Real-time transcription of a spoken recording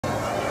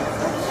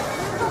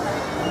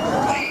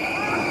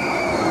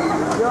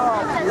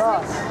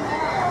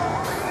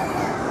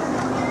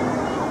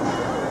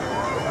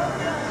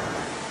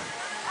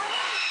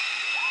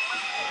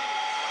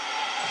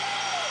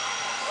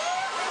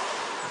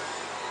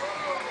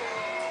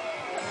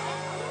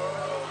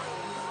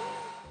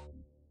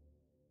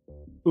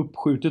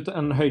Uppskjutet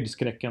and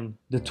Höjdskräcken,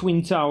 the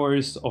twin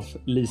towers of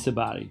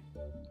Liseberg.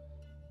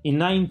 In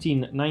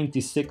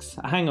 1996,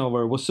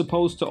 Hangover was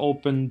supposed to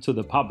open to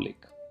the public.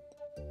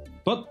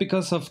 But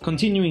because of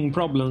continuing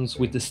problems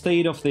with the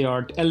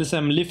state-of-the-art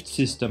LSM lift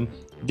system,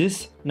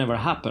 this never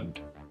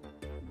happened.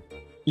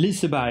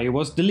 Liseberg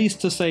was the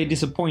least to say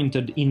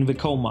disappointed in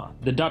Vekoma,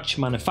 the Dutch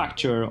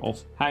manufacturer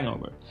of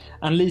Hangover,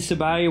 and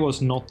Liseberg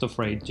was not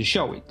afraid to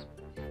show it.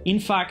 In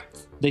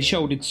fact, they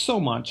showed it so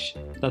much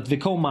that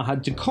Vekoma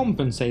had to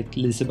compensate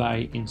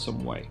Liseberg in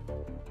some way.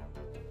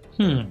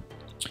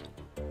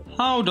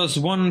 How does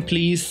one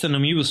please an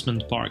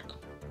amusement park?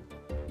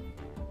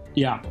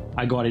 Yeah,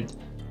 I got it.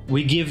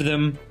 We give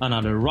them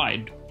another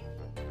ride.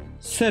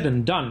 Said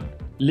and done,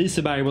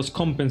 Liseberg was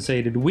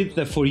compensated with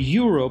the for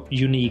Europe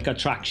unique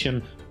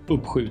attraction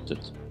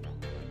Uppskjutet.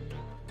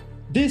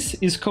 This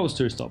is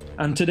Coaster Stop,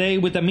 and today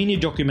with a mini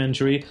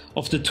documentary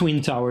of the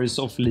twin towers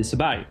of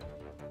Liseberg.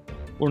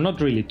 Or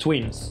not really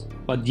twins,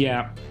 but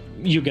yeah,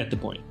 you get the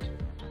point.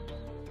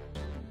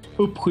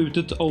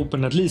 Uppskjutet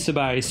opened at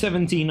Liseberg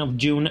 17 of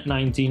June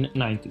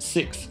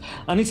 1996,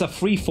 and it's a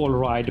free-fall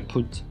ride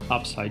put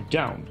upside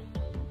down.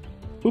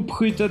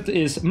 Uppskjutet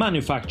is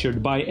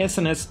manufactured by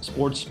S&S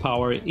Sports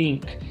Power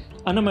Inc.,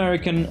 an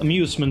American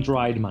amusement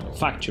ride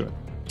manufacturer.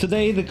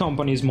 Today the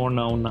company is more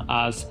known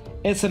as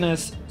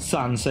S&S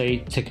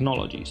Space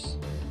Technologies.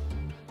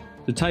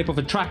 The type of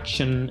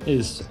attraction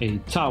is a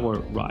tower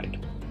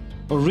ride.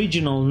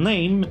 Original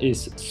name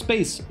is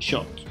Space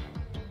Shot.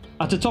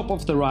 At the top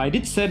of the ride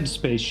it said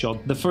Space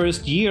Shot the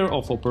first year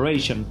of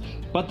operation,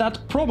 but that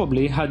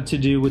probably had to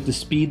do with the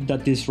speed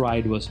that this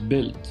ride was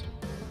built.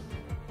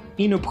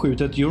 In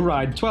Uppskjutet you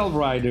ride 12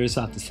 riders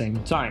at the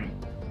same time.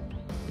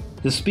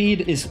 The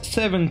speed is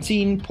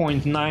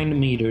 17.9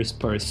 meters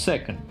per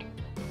second.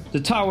 The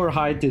tower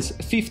height is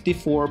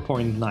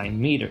 54.9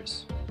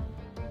 meters.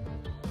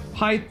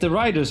 Height the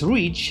riders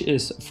reach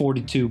is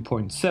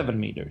 42.7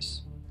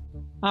 meters.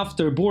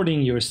 After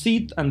boarding your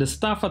seat and the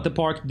staff at the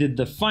park did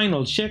the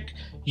final check,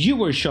 you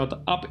were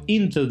shot up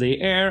into the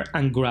air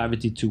and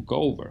gravity took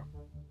over.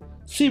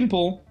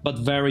 Simple but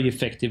very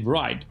effective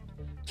ride.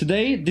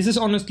 Today this is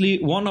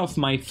honestly one of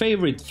my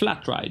favorite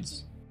flat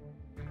rides.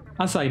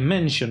 As I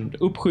mentioned,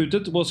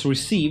 Uppskjutet was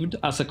received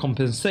as a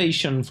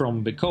compensation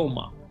from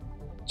Vekoma.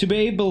 To be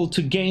able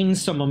to gain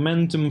some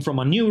momentum from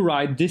a new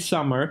ride this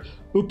summer,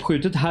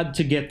 Uppskjutet had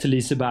to get to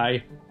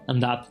Liseberg,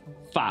 and that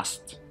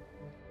fast.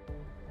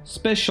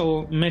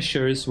 Special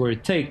measures were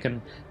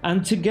taken,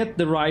 and to get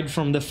the ride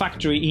from the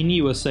factory in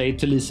USA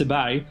to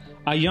Liseberg,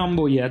 a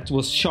jumbo jet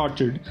was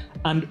chartered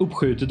and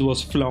Uppskjutet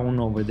was flown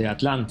over the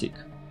Atlantic.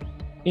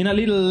 In a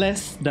little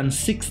less than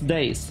 6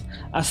 days,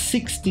 a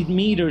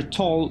 60-meter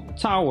tall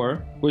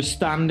tower was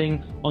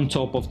standing on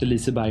top of the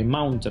Liseberg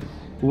mountain,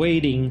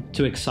 waiting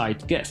to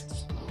excite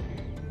guests.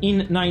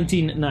 In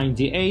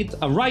 1998,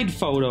 a ride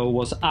photo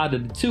was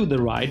added to the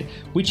ride,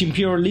 which in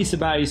pure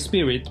Liseberg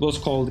spirit was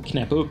called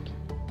Knäpp upp,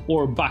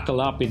 or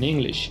buckle up in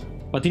English,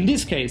 but in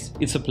this case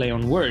it's a play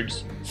on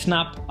words,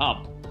 snap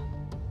up.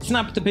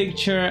 Snap the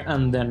picture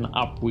and then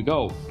up we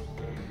go.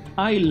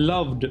 I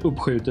loved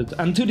Uppskjutet,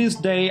 and to this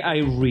day I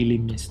really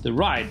miss the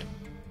ride.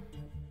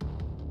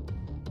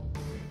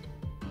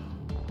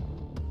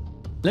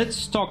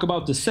 Let's talk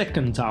about the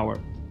second tower,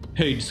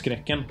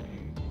 Höjdskräcken.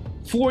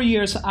 4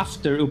 years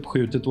after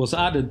Uppskjutet was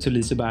added to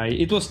Liseberg,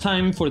 it was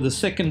time for the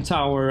second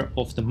tower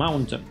of the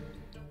mountain.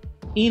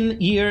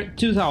 In year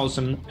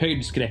 2000,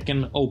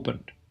 Höjdskräcken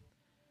opened.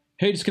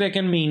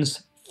 Höjdskräcken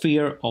means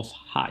fear of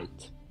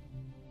height.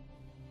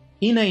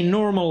 In a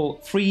normal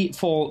free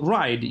fall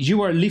ride,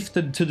 you are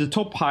lifted to the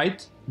top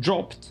height,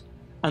 dropped,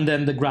 and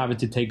then the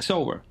gravity takes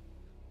over.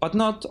 But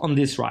not on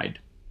this ride.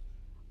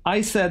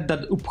 I said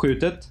that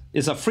Uppskjutet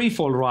is a free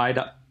fall ride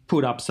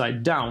put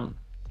upside down.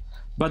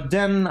 But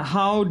then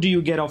how do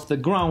you get off the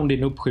ground in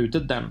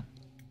Uppskjutet then?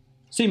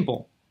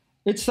 Simple.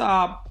 It's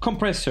a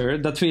compressor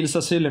that fills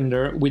a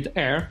cylinder with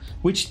air,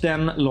 which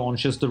then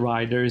launches the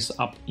riders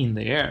up in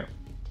the air.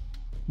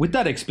 With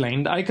that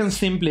explained, I can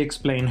simply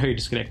explain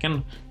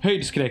Höjdskräcken.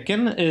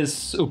 Höjdskräcken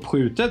is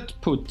Uppskjutet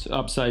put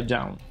upside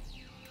down.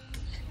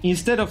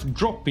 Instead of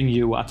dropping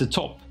you at the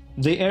top,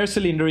 the air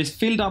cylinder is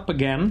filled up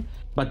again,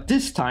 but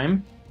this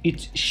time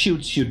it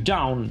shoots you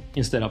down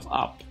instead of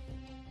up.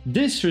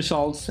 This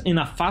results in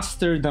a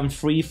faster than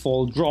free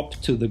fall drop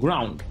to the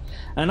ground,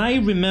 and I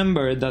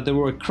remember that there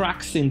were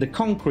cracks in the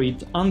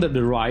concrete under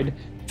the ride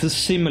to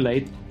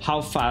simulate how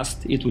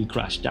fast it will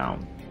crash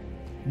down.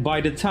 By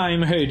the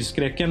time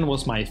Höjdskräcken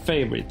was my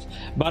favorite,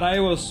 but I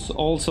was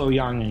also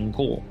young and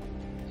cool.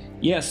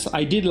 Yes,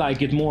 I did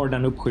like it more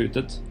than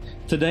Uppskjutet.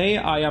 Today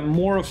I am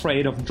more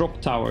afraid of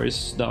drop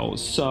towers though,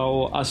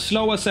 so a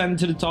slow ascent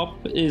to the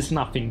top is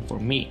nothing for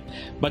me.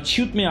 But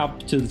shoot me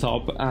up to the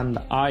top and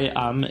I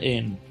am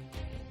in.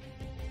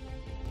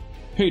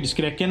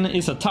 Höjdskräcken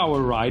is a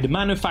tower ride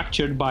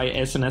manufactured by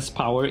S&S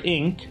Power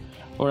Inc.,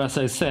 or as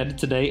I said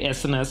today,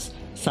 S&S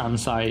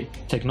Space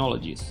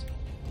Technologies.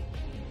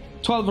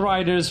 12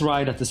 riders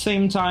ride at the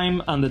same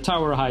time and the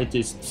tower height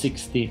is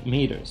 60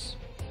 meters.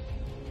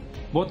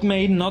 What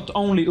made not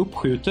only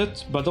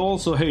Uppskjutet but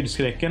also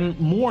Höjdskräcken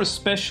more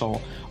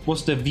special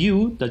was the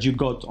view that you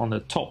got on the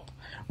top,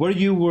 where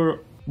you were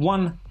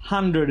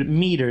 100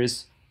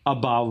 meters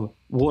above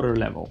water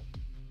level.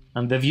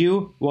 And the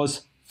view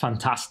was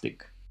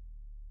fantastic.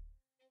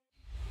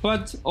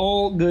 But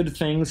all good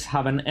things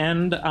have an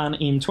end, and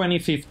in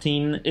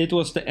 2015 it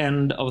was the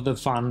end of the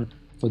fun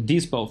for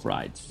these both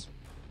rides.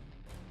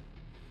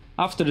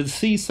 After the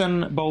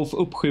season, both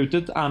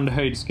Uppskjutet and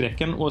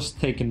Höjdskräcken was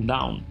taken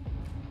down.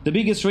 The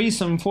biggest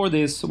reason for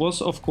this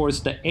was of course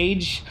the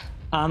age,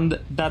 and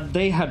that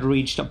they had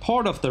reached a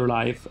part of their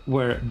life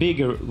where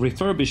bigger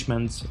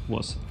refurbishments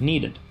was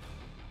needed.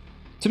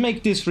 To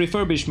make these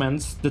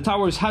refurbishments, the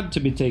towers had to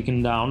be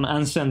taken down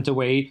and sent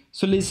away,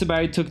 so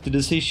Liseberg took the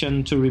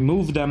decision to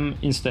remove them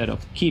instead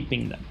of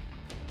keeping them.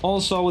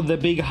 Also, the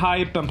big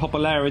hype and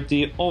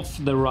popularity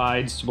of the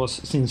rides was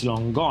since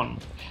long gone,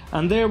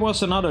 and there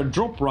was another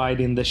drop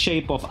ride in the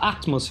shape of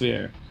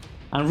Atmosphere.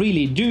 And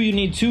really, do you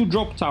need two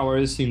drop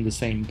towers in the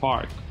same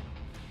park?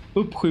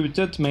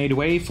 Uppskjutet made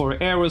way for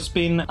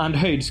Aerospin and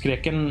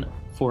Höjdskräcken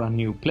for a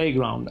new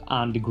playground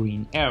and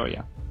green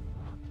area.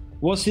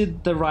 Was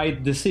it the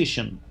right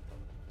decision?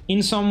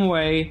 In some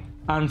way,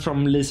 and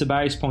from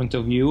Liseberg's point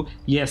of view,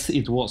 yes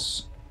it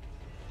was.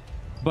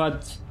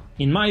 But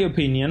in my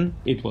opinion,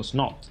 it was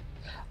not.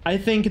 I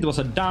think it was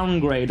a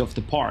downgrade of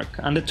the park,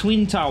 and the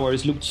twin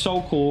towers looked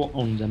so cool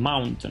on the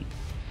mountain.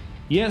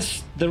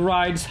 Yes, the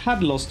rides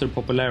had lost their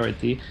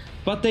popularity,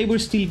 but they were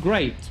still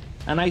great,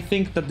 and I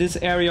think that this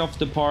area of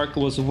the park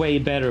was way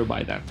better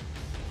by then.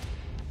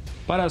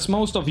 But as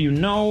most of you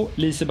know,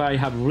 Liseberg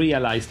have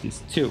realized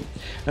this too,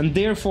 and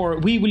therefore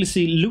we will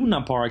see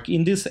Luna Park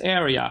in this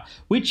area,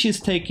 which is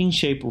taking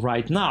shape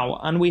right now,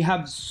 and we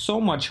have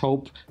so much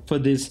hope for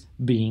this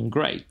being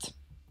great.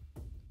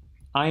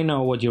 I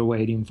know what you're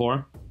waiting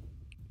for.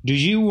 Do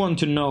you want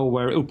to know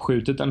where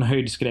Uppskjutet and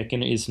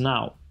Höjdskräcken is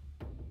now?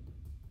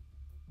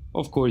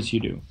 Of course you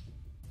do.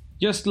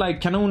 Just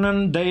like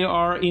Kanonen, they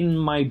are in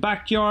my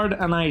backyard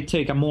and I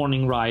take a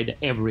morning ride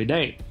every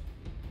day.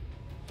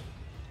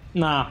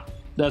 Nah,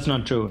 that's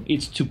not true,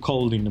 it's too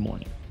cold in the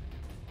morning.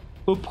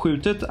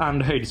 Uppskjutet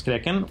and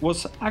Höjdskräcken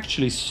was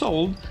actually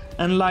sold,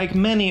 and like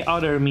many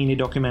other mini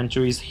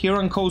documentaries here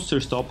on Coaster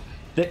Stop,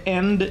 the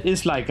end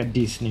is like a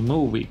Disney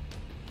movie.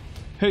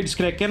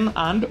 Höjdskräcken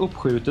and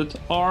Uppskjutet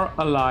are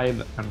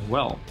alive and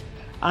well,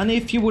 and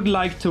if you would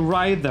like to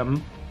ride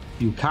them,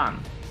 you can.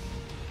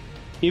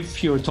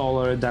 If you're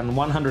taller than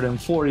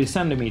 140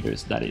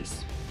 centimeters, that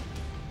is.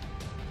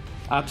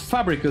 At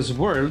Fabricus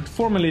World,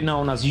 formerly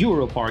known as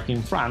Europark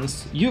in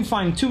France, you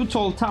find two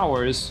tall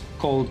towers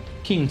called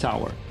King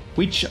Tower,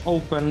 which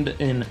opened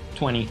in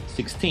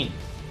 2016,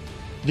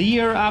 the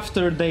year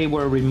after they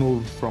were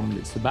removed from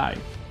Liseberg.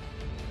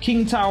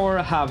 King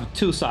Tower have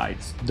two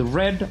sides, the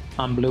red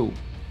and blue.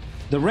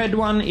 The red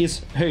one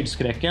is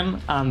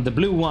Höjdskräcken and the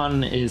blue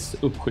one is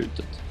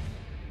Uppskjutet.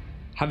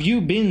 Have you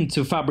been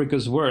to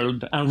Fabricus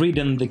World and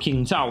ridden the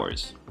King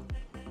Towers?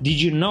 Did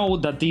you know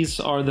that these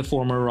are the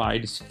former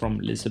rides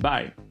from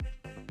Liseberg?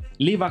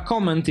 Leave a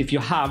comment if you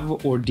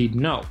have or did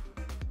know.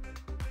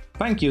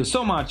 Thank you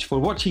so much for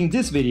watching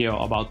this video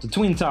about the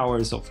Twin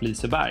Towers of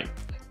Liseberg.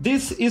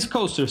 This is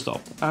Coaster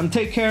Stop, and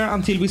take care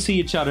until we see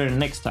each other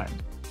next time.